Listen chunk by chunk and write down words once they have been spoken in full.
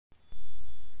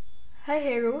Hi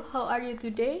Heru, how are you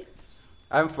today?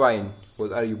 I'm fine.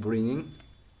 What are you bringing?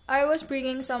 I was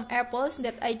bringing some apples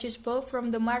that I just bought from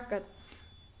the market.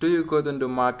 Do you go to the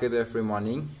market every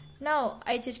morning? No,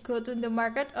 I just go to the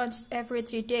market on every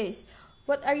 3 days.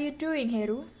 What are you doing,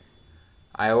 Heru?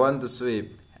 I want to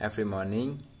sweep. Every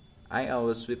morning, I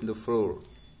always sweep the floor.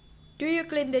 Do you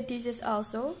clean the dishes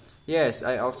also? Yes,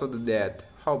 I also do that.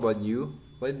 How about you?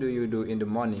 What do you do in the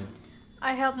morning?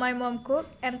 I help my mom cook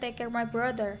and take care of my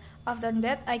brother. After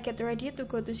that, I get ready to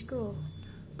go to school.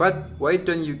 But why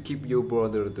don't you keep your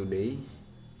brother today?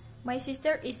 My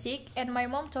sister is sick and my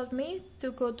mom told me to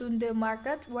go to the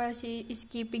market while she is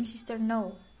keeping sister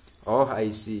now. Oh, I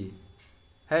see.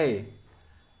 Hey,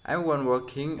 I'm one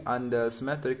working on the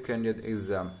semester candidate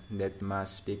exam that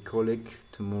must be colleague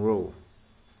tomorrow.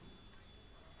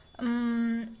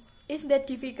 Is that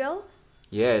difficult?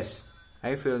 Yes,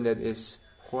 I feel that is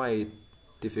quite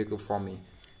difficult for me.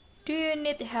 Do you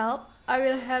need help? I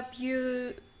will help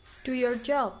you do your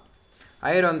job.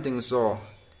 I don't think so.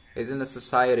 It's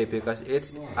necessary because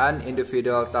it's an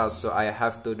individual task, so I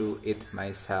have to do it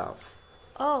myself.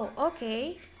 Oh,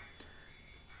 okay.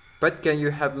 But can you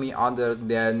help me other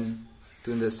than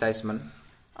to the assessment?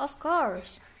 Of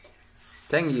course.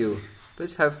 Thank you.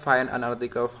 Please help find an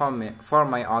article for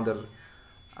my other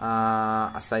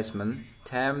assessment.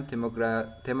 Theme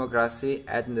democracy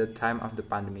at the time of the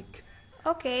pandemic.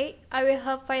 Okay, I will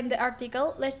help find the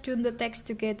article. Let's do the text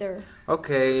together.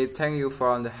 Okay, thank you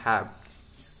for the help.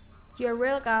 You're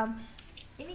welcome.